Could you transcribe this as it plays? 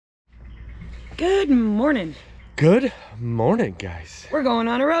Good morning. Good morning, guys. We're going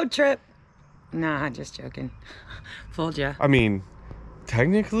on a road trip. Nah, just joking. Fooled ya. I mean,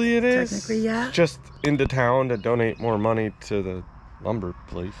 technically it is. Technically, yeah. Just into town to donate more money to the lumber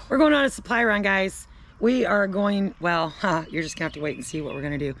place. We're going on a supply run, guys. We are going, well, you're just gonna have to wait and see what we're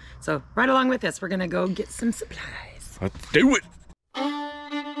gonna do. So right along with us, we're gonna go get some supplies. Let's do it.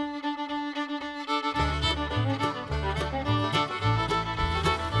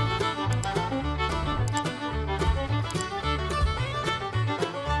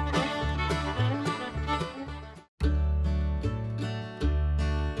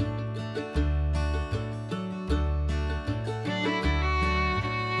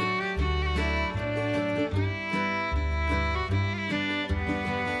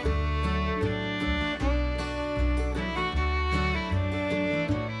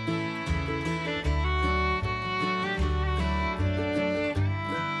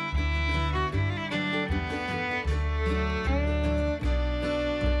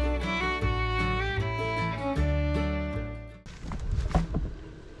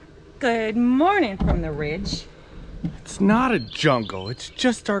 Good morning from the ridge. It's not a jungle, it's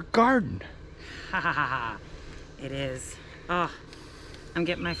just our garden. Ha ha ha ha. It is. Oh, I'm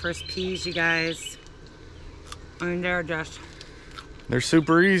getting my first peas, you guys. I mean, They're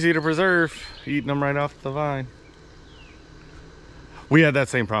super easy to preserve, eating them right off the vine. We had that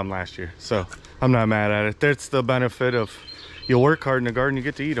same problem last year, so I'm not mad at it. That's the benefit of you work hard in the garden, you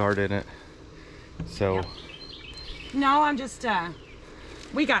get to eat hard in it. So. Yep. No, I'm just,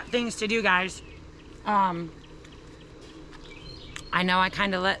 we got things to do, guys. I know I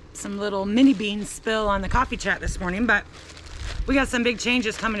kind of let some little mini beans spill on the coffee chat this morning, but we got some big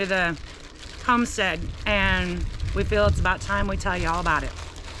changes coming to the homestead, and we feel it's about time we tell you all about it.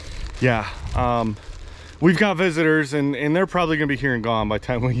 Yeah, we've got visitors, and they're probably gonna be here and gone by the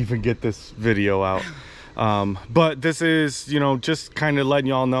time we even get this video out. But this is, you know, just kind of letting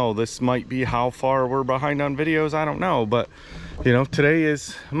y'all know this might be how far we're behind on videos. I don't know, but you know, today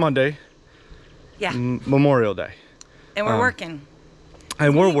is Monday. Yeah. Memorial Day. And we're working.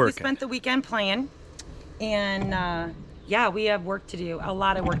 And we're working. We spent the weekend playing, and yeah, we have work to do, a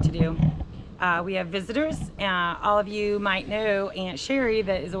lot of work to do. We have visitors. All of you might know Aunt Sherry,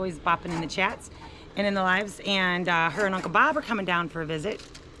 that is always bopping in the chats and in the lives, and her and Uncle Bob are coming down for a visit.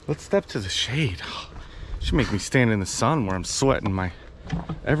 Let's step to the shade. Should make me stand in the sun where I'm sweating my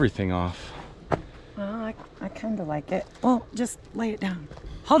everything off. Well, I kind of like it. Well, just lay it down.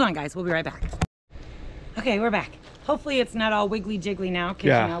 Hold on, guys. We'll be right back. Okay, we're back. Hopefully it's not all wiggly jiggly now, because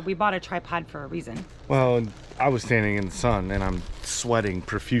yeah. you know, we bought a tripod for a reason. Well, I was standing in the sun and I'm sweating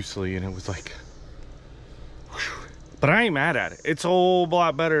profusely, and it was like, whew. But I ain't mad at it. It's a whole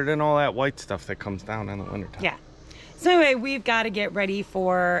lot better than all that white stuff that comes down in the wintertime. Yeah. So anyway, we've got to get ready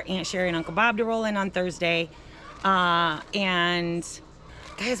for Aunt Sherry and Uncle Bob to roll in on Thursday. And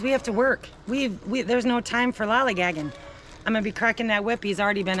guys, we have to work. There's no time for lollygagging. I'm gonna be cracking that whip. He's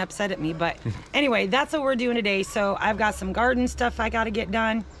already been upset at me, but anyway, that's what we're doing today. So I've got some garden stuff I got to get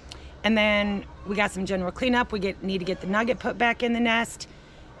done, and then we got some general cleanup. We need to get the nugget put back in the nest.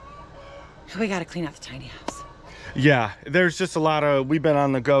 We got to clean out the tiny house. Yeah, there's just a lot of, we've been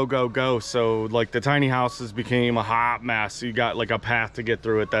on the go. So like the tiny houses became a hot mess. You got like a path to get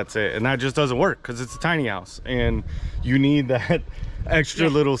through it, that's it. And that just doesn't work because it's a tiny house and you need that extra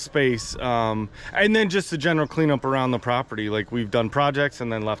little space. And then just the general cleanup around the property. Like we've done projects and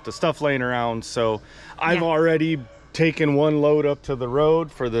then left the stuff laying around. So I've already taken one load up to the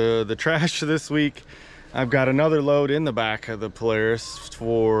road for the trash this week. I've got another load in the back of the Polaris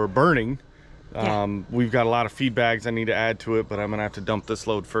for burning. We've got a lot of feed bags I need to add to it, but I'm gonna have to dump this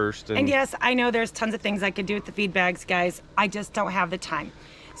load first. And yes, I know there's tons of things I could do with the feed bags, guys. I just don't have the time.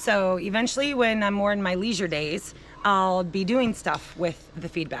 So eventually, when I'm more in my leisure days, I'll be doing stuff with the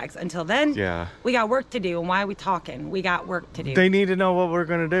feed bags. Until then, we got work to do. And why are we talking? We got work to do. They need to know what we're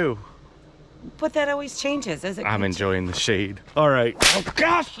gonna do. But that always changes, as it I'm enjoying the shade. All right. Oh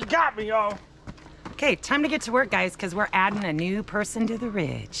gosh, you got me, y'all. Okay, time to get to work, guys, because we're adding a new person to the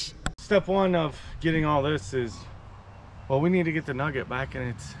ridge. Step one of getting all this is, well, we need to get the nugget back in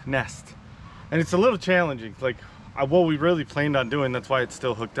its nest. And it's a little challenging. Like what we really planned on doing, that's why it's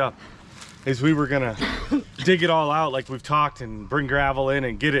still hooked up, is we were gonna dig it all out like we've talked and bring gravel in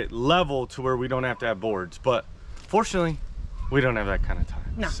and get it level to where we don't have to have boards. But fortunately, we don't have that kind of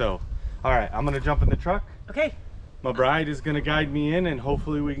time. No. So, all right, I'm gonna jump in the truck. Okay. My bride is gonna guide me in, and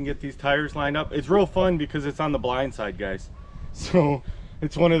hopefully we can get these tires lined up. It's real fun because it's on the blind side, guys. So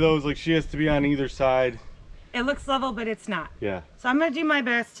it's one of those, like, she has to be on either side. It looks level, but it's not. Yeah. So I'm gonna do my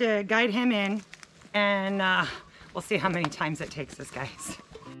best to guide him in, and we'll see how many times it takes us, guys.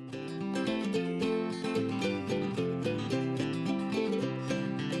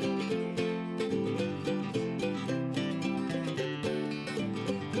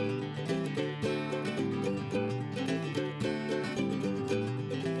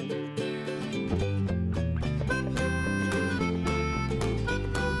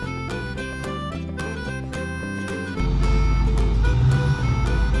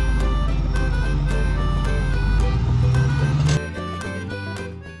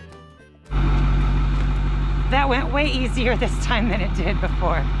 That went way easier this time than it did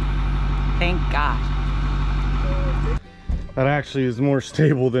before. Thank God. That actually is more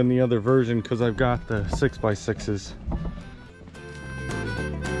stable than the other version because I've got the 6x6s.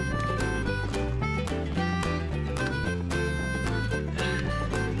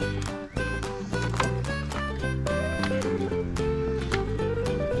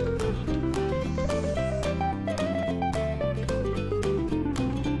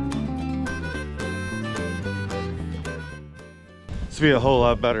 This will be a whole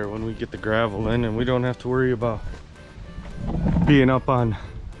lot better when we get the gravel in and we don't have to worry about being up on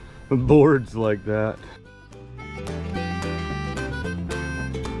boards like that.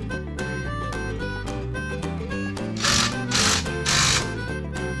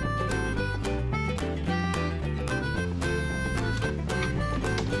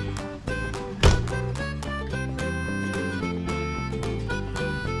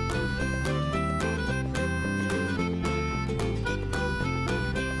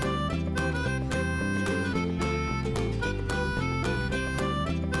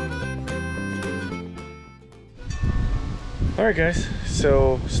 Alright guys,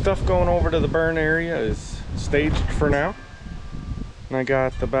 so stuff going over to the burn area is staged for now. And I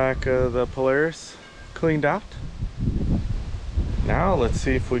got the back of the Polaris cleaned out. Now let's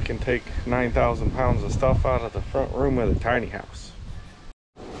see if we can take 9,000 pounds of stuff out of the front room of the tiny house.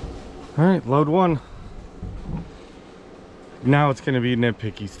 Alright, load one. Now it's going to be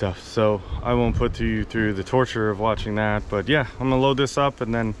nitpicky stuff, so I won't put you through the torture of watching that. But yeah, I'm going to load this up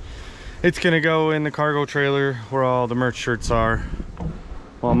and then it's gonna go in the cargo trailer where all the merch shirts are,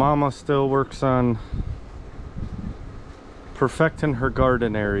 while Mama still works on perfecting her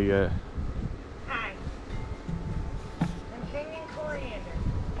garden area. Hi. I'm hanging coriander.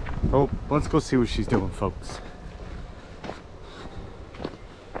 Oh, let's go see what she's doing, folks.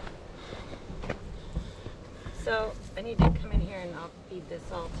 So I need to come in here and I'll feed this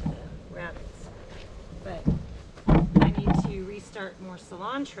all to the rabbits. But I need to restart more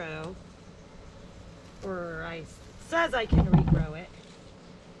cilantro. Or it says I can regrow it.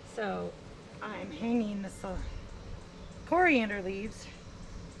 So I'm hanging the coriander leaves,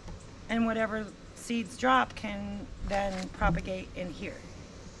 and whatever seeds drop can then propagate in here.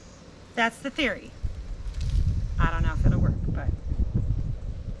 That's the theory. I don't know if it'll work, but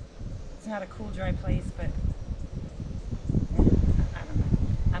it's not a cool, dry place, but I don't know.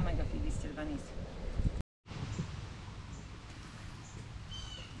 I might go feed these to the bunnies.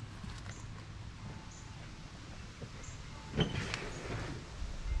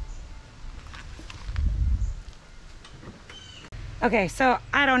 Okay, so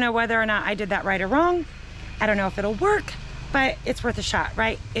I don't know whether or not I did that right or wrong. I don't know if it'll work, but it's worth a shot,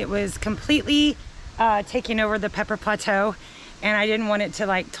 right? It was completely taking over the pepper plateau, and I didn't want it to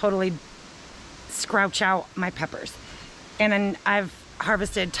like totally scrouch out my peppers. And then I've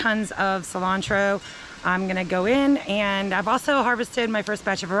harvested tons of cilantro. I'm gonna go in, and I've also harvested my first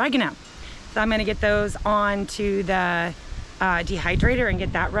batch of oregano. So I'm gonna get those onto the dehydrator and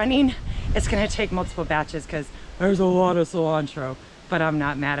get that running. It's gonna take multiple batches because there's a lot of cilantro, but I'm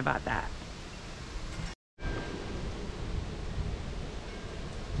not mad about that.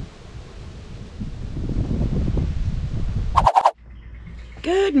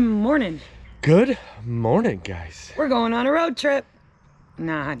 Good morning. Good morning, guys. We're going on a road trip.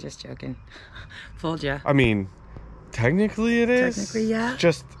 Nah, just joking. Fooled ya. I mean, technically it is. Technically, yeah.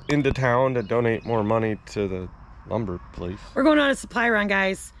 Just into town to donate more money to the lumber place. We're going on a supply run,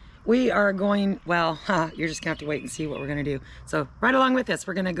 guys. We are going, well, you're just gonna have to wait and see what we're gonna do. So right along with us,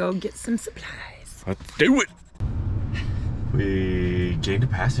 we're gonna go get some supplies. Let's do it. We gained a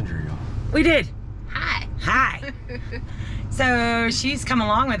passenger, y'all. We did. Hi. Hi. So she's come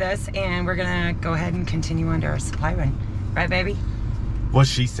along with us, and we're gonna go ahead and continue on to our supply run. Right, baby? What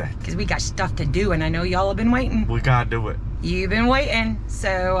she said. Because we got stuff to do, and I know y'all have been waiting. We gotta do it. You've been waiting,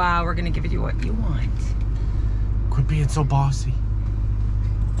 so we're gonna give you what you want. Quit being so bossy.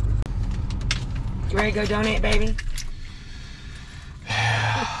 You ready to go donate, baby?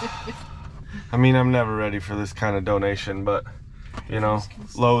 I mean, I'm never ready for this kind of donation, but, you know,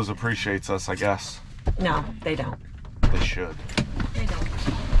 Lowe's appreciates us, I guess. No, they don't. They should. They don't.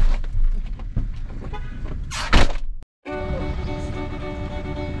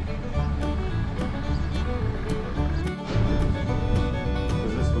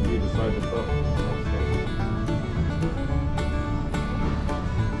 This would be beside the boat.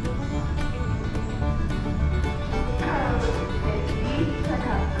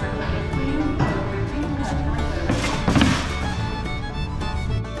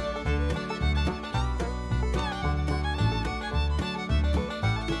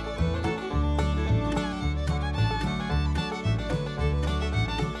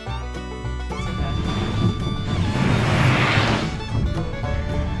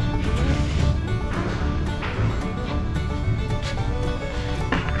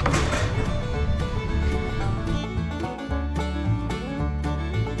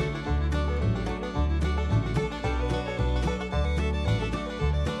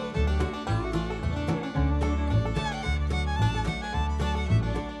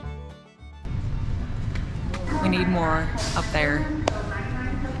 need more up there.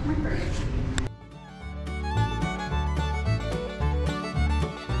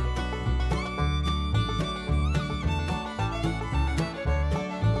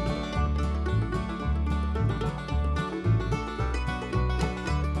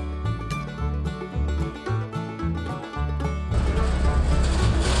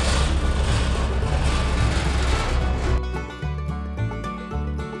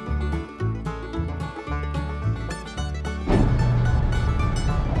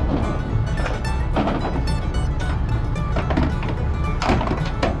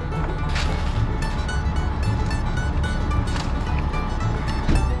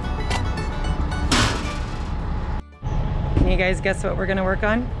 Can you guys guess what we're gonna work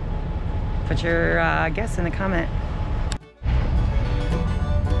on? Put your guess in the comment.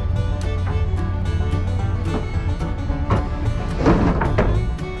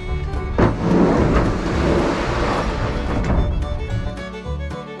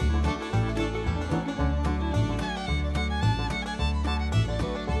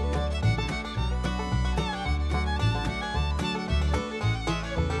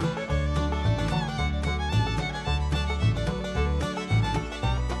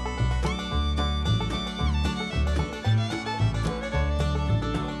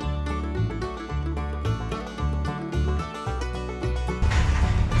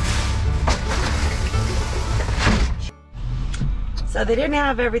 So they didn't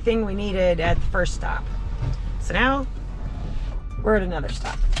have everything we needed at the first stop. So now we're at another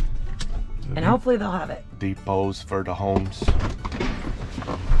stop. And hopefully they'll have it. Depots for the homes.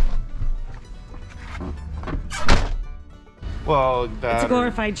 Well, it's a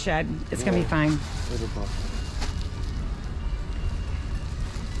glorified shed. It's gonna be fine.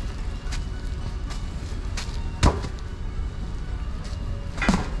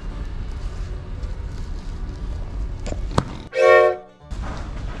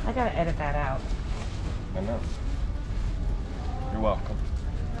 I gotta edit that out. I know. You're welcome.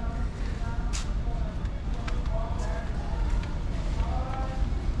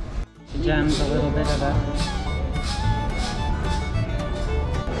 Gem's a little bit of a...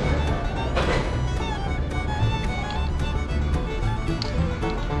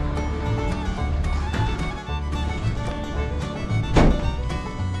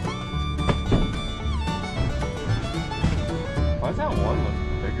 Why is that one look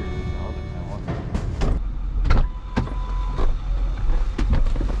bigger than the other?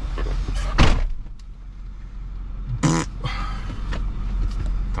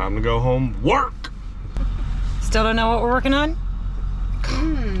 Time to go home, work! Still don't know what we're working on?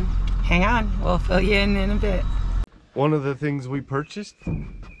 Hang on, we'll fill you in a bit. One of the things we purchased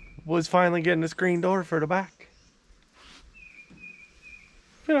was finally getting a screen door for the back.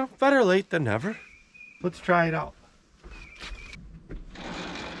 You know, better late than never. Let's try it out.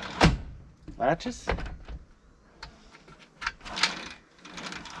 Latches.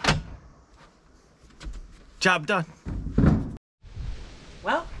 Job done.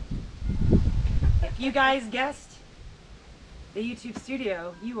 Well, if you guys guessed the YouTube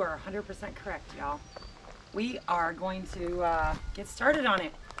studio, you are 100% correct, y'all. We are going to get started on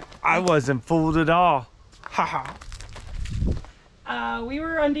it. I wasn't fooled at all. Haha. We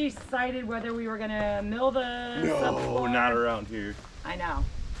were undecided whether we were gonna mill the subfloor. No, not around here. I know.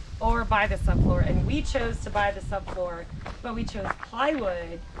 Or buy the subfloor, and we chose to buy the subfloor, but we chose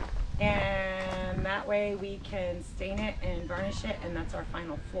plywood, and that way we can stain it and varnish it, and that's our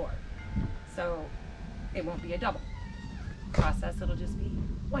final floor. So it won't be a double process, it'll just be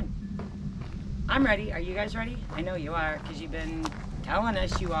one. I'm ready. Are you guys ready? I know you are, because you've been telling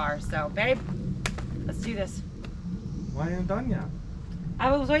us you are. So babe, let's do this. Why ain't done yet?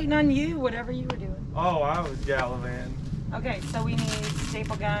 I was waiting on you, whatever you were doing. Oh, I was gallivanting. Okay, so we need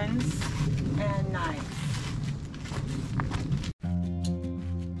staple guns and knives.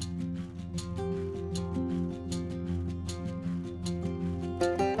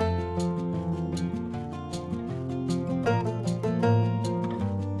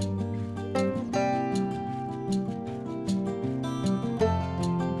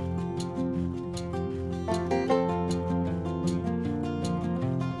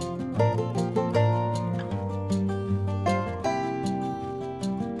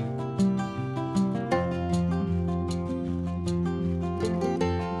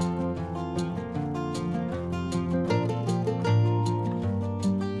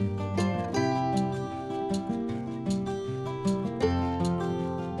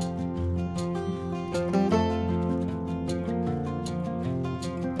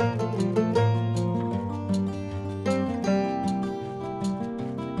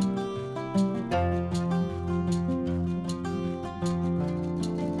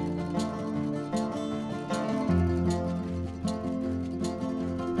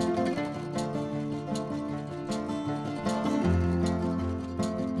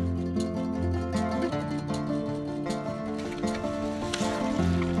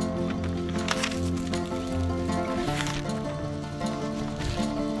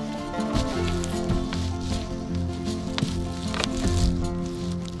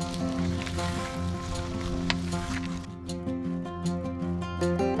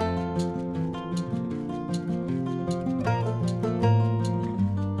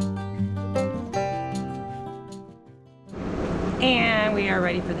 are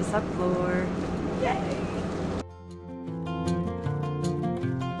ready for the subfloor. Yay!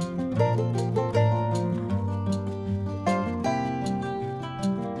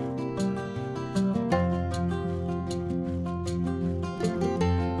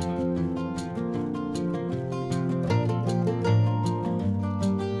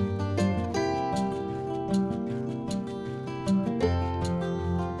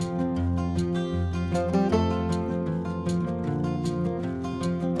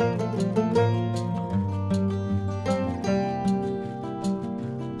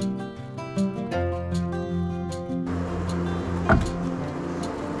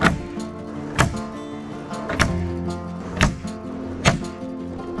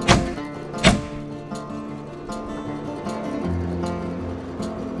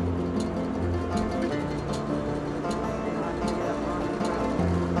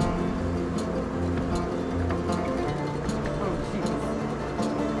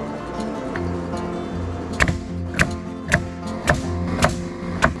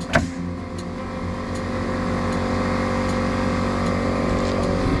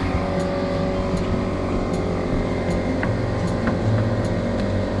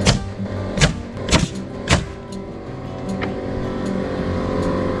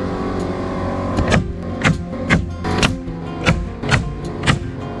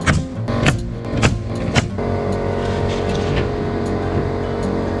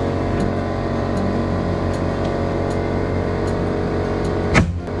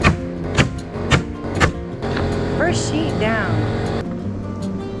 Sheet down.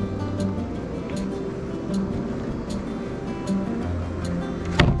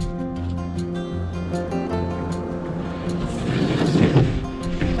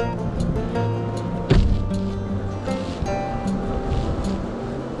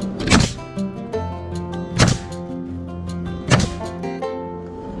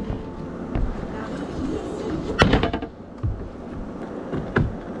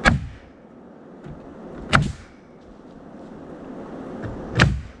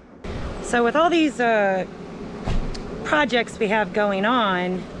 So with all these projects we have going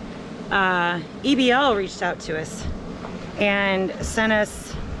on, EBL reached out to us and sent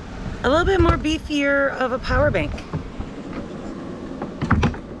us a little bit more beefier of a power bank.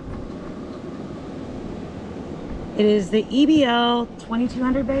 It is the EBL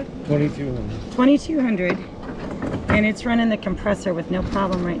 2200, babe? 2200. 2200, and it's running the compressor with no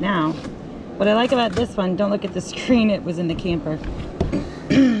problem right now. What I like about this one, don't look at the screen, it was in the camper.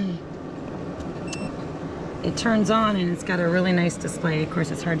 It turns on and it's got a really nice display. Of course,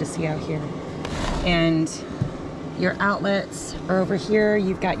 it's hard to see out here. And your outlets are over here.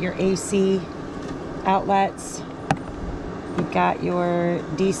 You've got your AC outlets. You've got your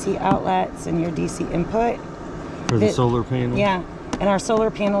DC outlets and your DC input. For the solar panel? Yeah, and our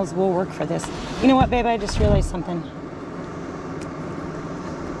solar panels will work for this. You know what, babe? I just realized something.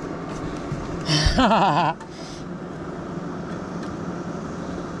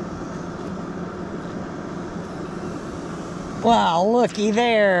 Wow, looky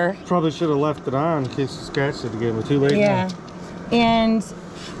there. Probably should have left it on in case you scratched it again, but too late. Yeah. Now. And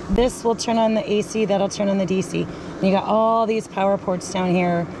this will turn on the AC, that'll turn on the DC. And you got all these power ports down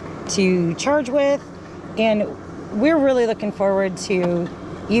here to charge with. And we're really looking forward to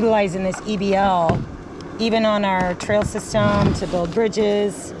utilizing this EBL, even on our trail system to build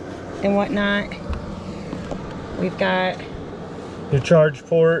bridges and whatnot. We've got your charge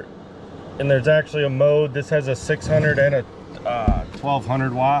port, and there's actually a mode. This has a 600 and a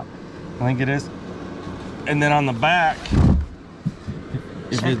 1200 watt, I think it is. And then on the back,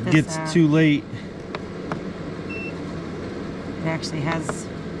 if it gets too late, it actually has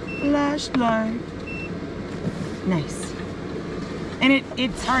flashlight. Nice. And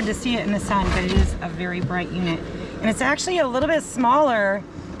it's hard to see it in the sun, but it is a very bright unit. And it's actually a little bit smaller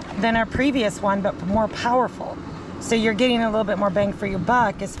than our previous one, but more powerful. So you're getting a little bit more bang for your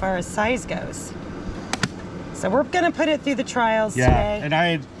buck as far as size goes. So we're gonna put it through the trials today.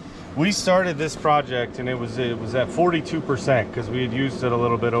 And we started this project and it was at 42% because we had used it a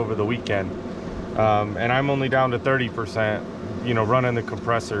little bit over the weekend. And I'm only down to 30%, you know, running the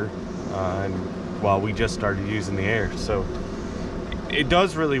compressor. And well, we just started using the air. So it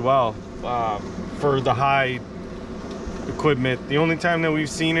does really well for the high equipment. The only time that we've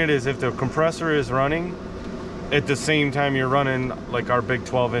seen it is if the compressor is running at the same time you're running like our big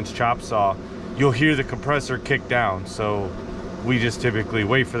 12-inch chop saw, you'll hear the compressor kick down. So we just typically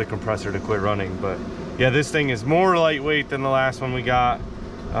wait for the compressor to quit running. But yeah, this thing is more lightweight than the last one we got.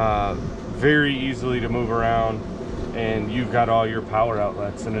 Very easily to move around, and you've got all your power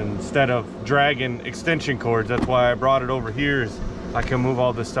outlets. And instead of dragging extension cords, that's why I brought it over here, is I can move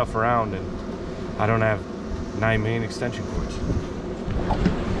all this stuff around, and I don't have 9 main extension cords.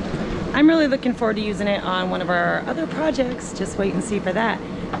 I'm really looking forward to using it on one of our other projects. Just wait and see for that.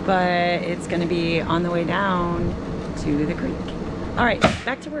 But it's gonna be on the way down to the creek. All right,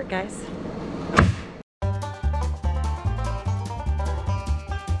 back to work, guys.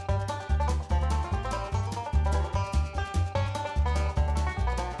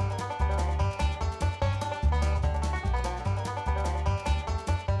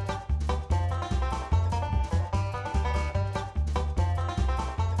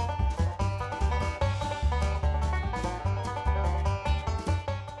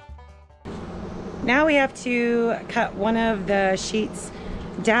 Now we have to cut one of the sheets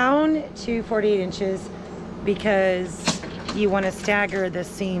down to 48 inches because you want to stagger the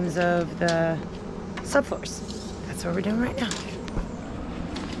seams of the subfloors. That's what we're doing right now.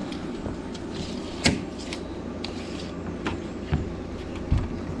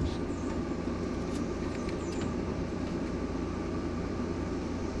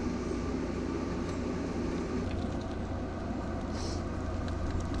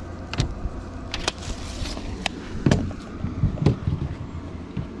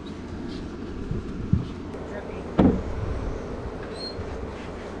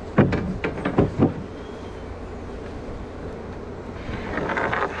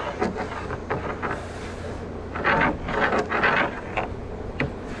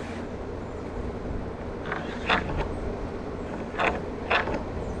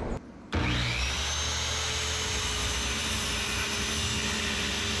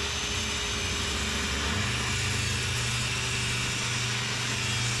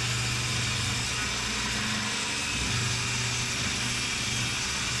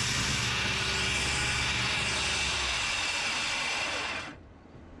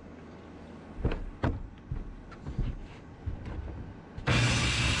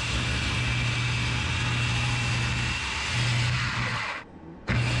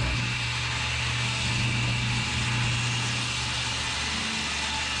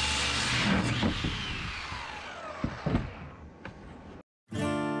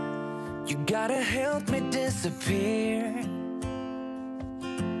 You gotta help me disappear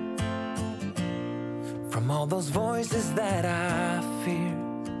from all those voices that I fear,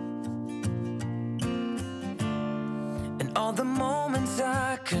 and all the moments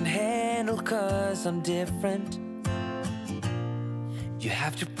I can handle 'cause I'm different. You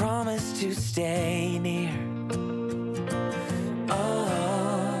have to promise to stay near.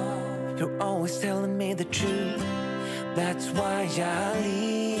 Oh, you're always telling me the truth. That's why I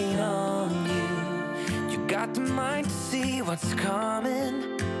lean on you. You got the mind to see what's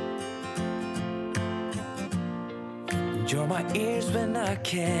coming, and you're my ears when I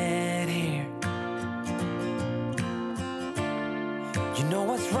can't hear. You know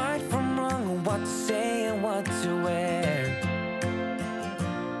what's right from wrong, and what to say and what to wear.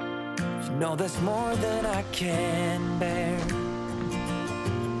 You know there's more than I can bear.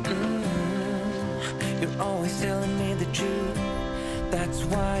 You're always telling me the truth. That's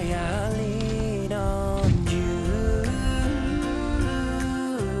why I lean on you.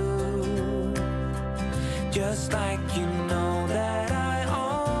 Just like you know that I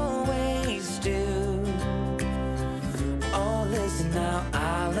always do. Oh, listen now,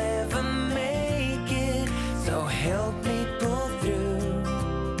 I'll never make it, so help me pull through.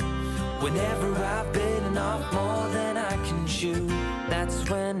 Whenever I've bitten off more than I can chew, that's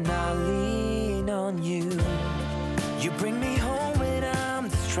when I lean on you. You bring me home when I'm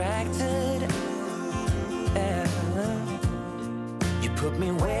distracted. Yeah. You put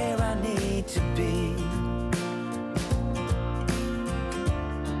me where I need to be.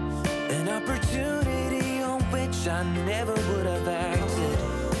 An opportunity on which I never would have acted.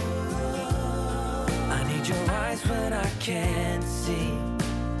 I need your eyes when I can't see.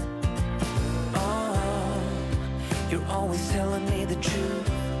 Oh, you're always telling me the truth.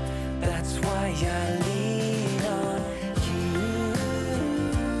 That's why I lean on you.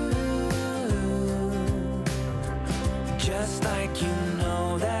 Just like you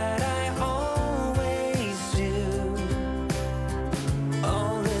know that I always do.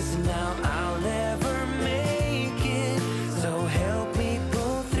 Oh, listen now, I'll never make it, so help me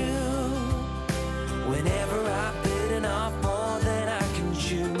pull through. Whenever I've bitten off more than I can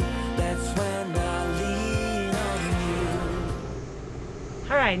chew, that's when I lean on you.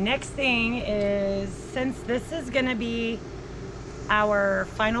 All right, next thing is, since this is gonna be our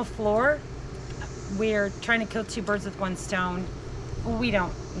final floor, we're trying to kill two birds with one stone. We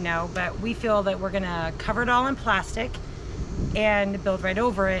don't know, but we feel that we're gonna cover it all in plastic and build right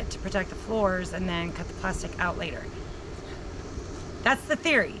over it to protect the floors, and then cut the plastic out later. That's the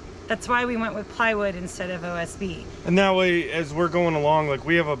theory. That's why we went with plywood instead of OSB. And that way, as we're going along, like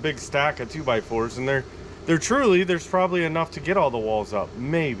we have a big stack of 2x4s, and they're truly, there's probably enough to get all the walls up,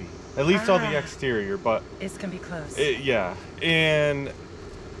 maybe. At least all the exterior, but it's gonna be close. Yeah, and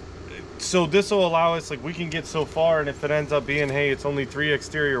so this will allow us, like, we can get so far, and if it ends up being, hey, it's only 3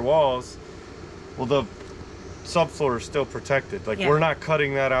 exterior walls, well, the subfloor is still protected. Like, we're not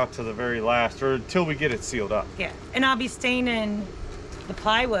cutting that out to the very last, or until we get it sealed up. Yeah, and I'll be staining the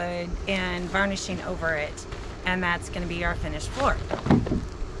plywood and varnishing over it, and that's gonna be our finished floor.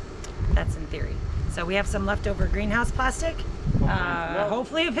 That's in theory. So we have some leftover greenhouse plastic.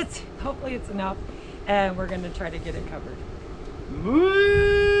 Hopefully it's enough, and we're gonna try to get it covered.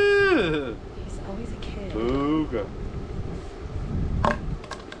 Woo! He's always a kid. Booga.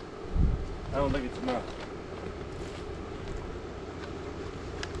 I don't think it's enough.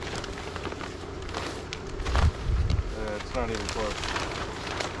 It's not even close.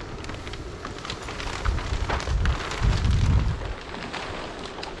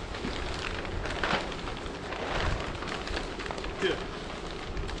 Yeah.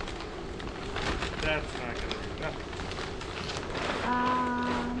 That's not gonna be enough.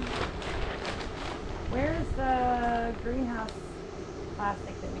 Where's the greenhouse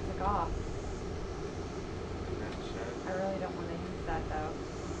plastic that we took off? I really don't want to use that though.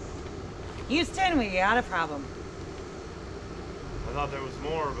 Houston, we got a problem. I thought there was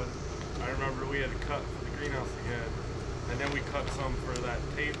more, but I remember we had to cut for the greenhouse again. And then we cut some for that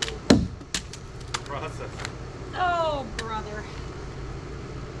table process. Oh, brother.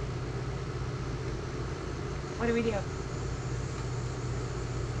 What do we do?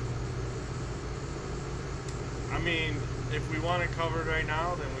 I mean, if we want it covered right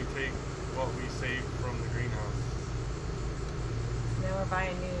now, then we take what we saved from the greenhouse. Then we're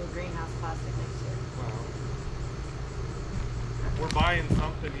buying new greenhouse plastic next year. Well, we're buying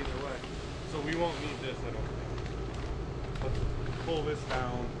something either way. So we won't need this, I don't think. Let's pull this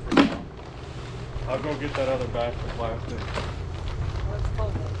down for now. I'll go get that other batch of plastic. Let's pull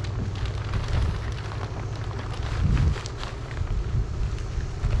it.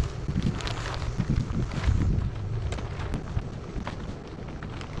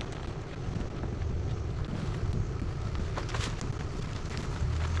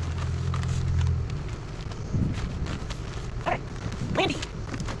 Randy!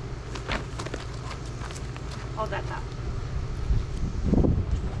 Hold that top.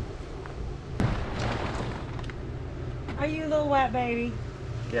 Are you a little wet, baby?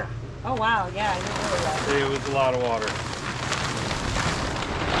 Yeah. Oh, wow. Yeah, you're really wet. It was a lot of water.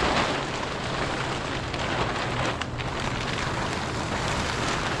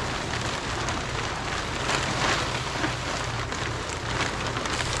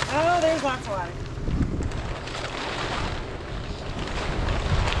 Oh, there's lots of water.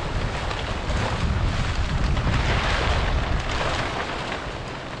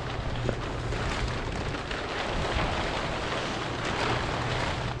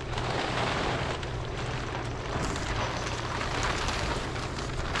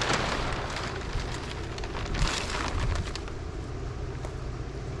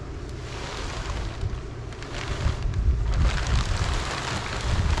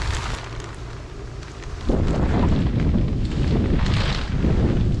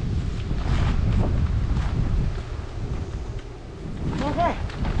 Okay.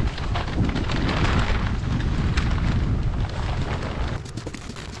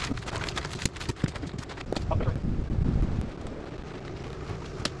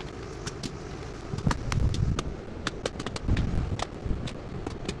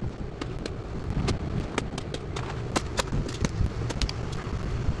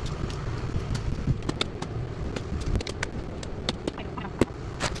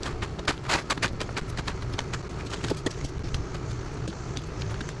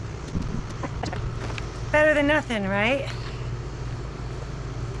 Better than nothing, right?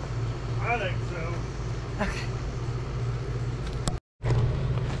 I think so. Okay.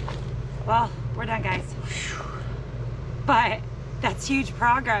 Well, we're done, guys. But that's huge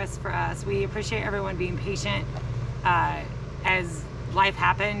progress for us. We appreciate everyone being patient as life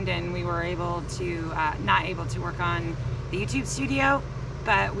happened and we were able to, not able to work on the YouTube studio,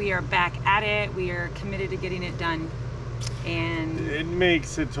 but we are back at it. We are committed to getting it done. And it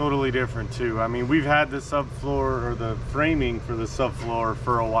makes it totally different too. I mean, we've had the subfloor or the framing for the subfloor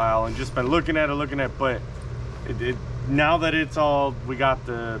for a while and just been looking at it, but now that it's all, we got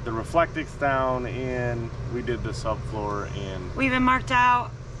the reflectics down and we did the subfloor, and we even marked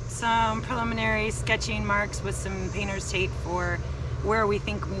out some preliminary sketching marks with some painter's tape for where we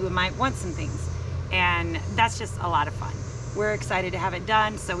think we might want some things. And that's just a lot of fun. we're excited to have it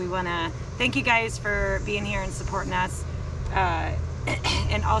done. So we want to thank you guys for being here and supporting us.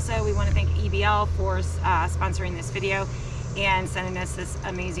 And also we want to thank EBL for sponsoring this video and sending us this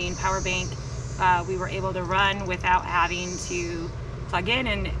amazing power bank. We were able to run without having to plug in,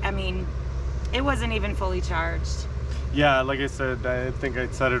 and I mean, it wasn't even fully charged. Yeah, like I said, I think I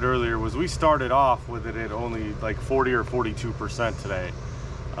said it earlier, was we started off with it at only like 40 or 42% today.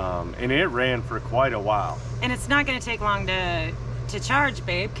 And it ran for quite a while. And it's not going to take long to charge,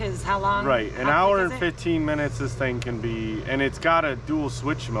 babe, because how long? Right, an hour and 15 minutes this thing can be, and it's got a dual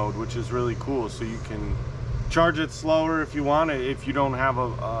switch mode, which is really cool. So you can charge it slower if you want it, if you don't have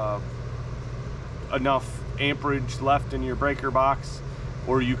enough amperage left in your breaker box,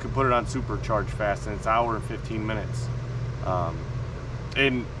 or you can put it on supercharge fast, and it's an hour and 15 minutes.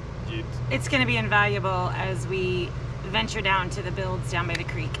 And it's going to be invaluable as we venture down to the builds down by the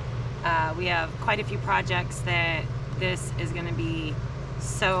creek. We have quite a few projects that this is going to be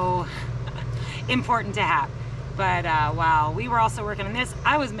so important to have. But while we were also working on this,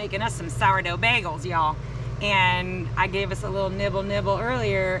 I was making us some sourdough bagels, y'all, and I gave us a little nibble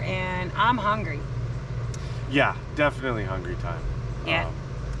earlier, and I'm hungry. Yeah, definitely hungry time. Yeah.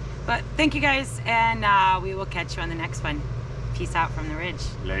 But thank you guys, and we will catch you on the next one. Peace out from the ridge.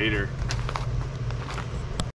 Later.